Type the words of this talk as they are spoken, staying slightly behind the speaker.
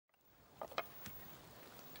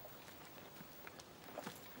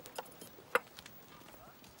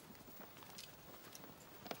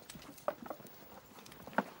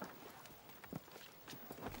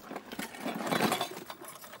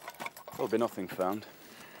There'll be nothing found.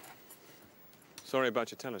 Sorry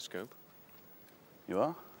about your telescope. You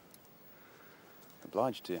are?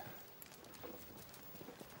 Obliged to you.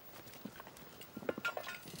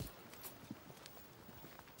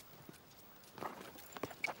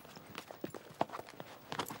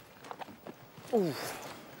 Ooh,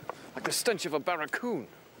 like the stench of a barracoon.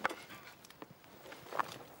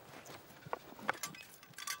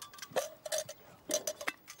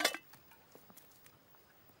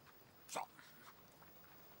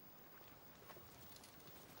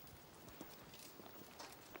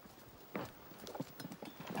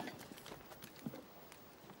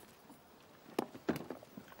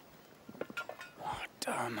 Oh,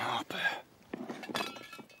 damn Harper.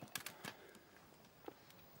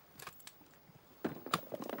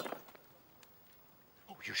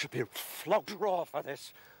 You should be flogged raw for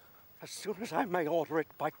this, as soon as I may order it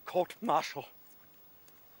by court-martial.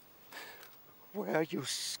 Where, you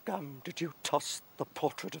scum, did you toss the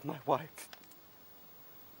portrait of my wife?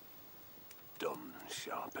 Dumb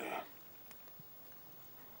Sharpe. You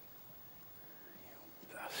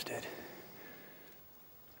bastard.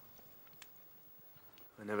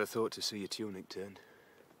 I never thought to see your tunic turned.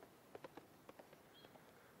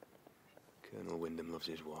 Colonel Windham loves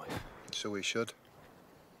his wife. So he should.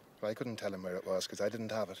 I couldn't tell him where it was, because I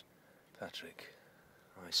didn't have it. Patrick,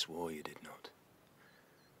 I swore you did not.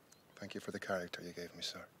 Thank you for the character you gave me,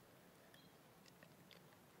 sir.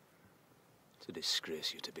 It's a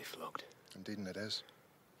disgrace you to be flogged. Indeed it is.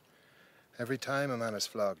 Every time a man is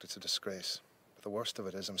flogged, it's a disgrace. But the worst of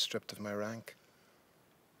it is I'm stripped of my rank.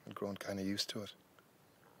 I've grown kind of used to it.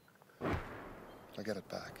 I'll get it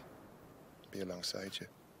back. Be alongside you.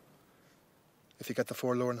 If you get the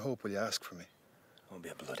forlorn hope, will you ask for me? Don't be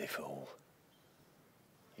a bloody fool.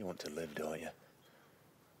 You want to live, don't you?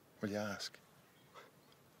 Will you ask?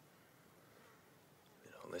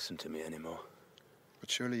 You don't listen to me anymore. But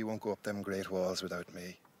surely you won't go up them great walls without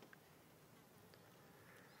me.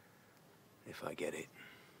 If I get it,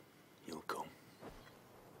 you'll come.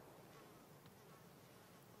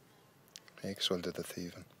 Hakeswill did the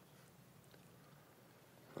thieving.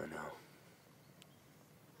 I know.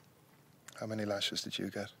 How many lashes did you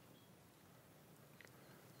get?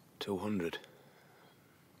 200.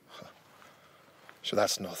 So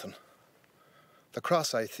that's nothing. The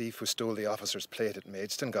cross-eyed thief who stole the officer's plate at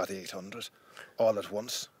Maidstone got 800, all at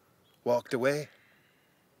once. Walked away.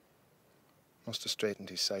 Must have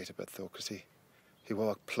straightened his sight a bit, though, 'cause he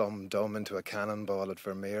walked plumb dumb into a cannonball at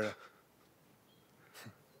Vermeer.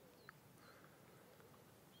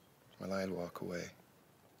 Well, I'll walk away.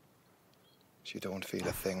 You don't feel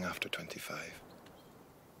a thing after 25.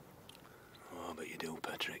 Oh, but you do,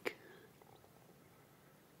 Patrick.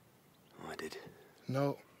 I did.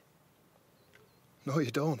 No. No,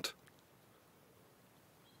 you don't.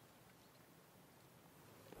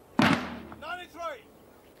 93,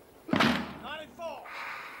 94,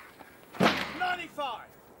 95,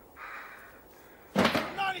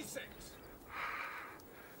 96,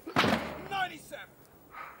 97,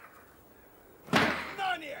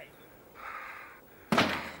 98,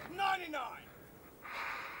 99,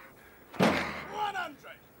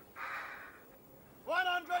 100.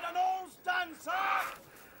 100 and all stand, sir!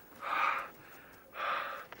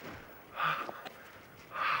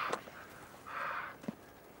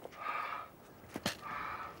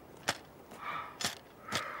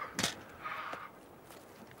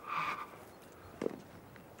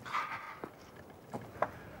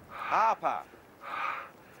 Harper,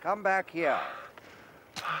 come back here.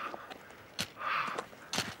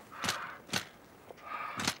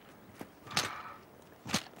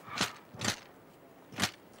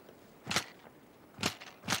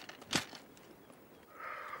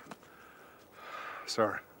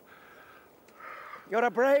 Sir. You're a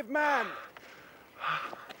brave man.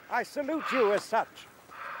 I salute you as such.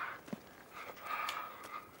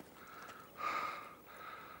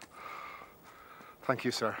 Thank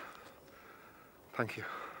you, sir. Thank you.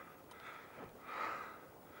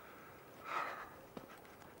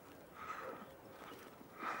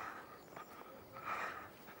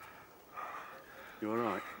 You all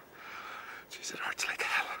right? Jeez, it hurts like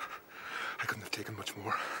hell. I couldn't have taken much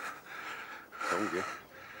more. Told you.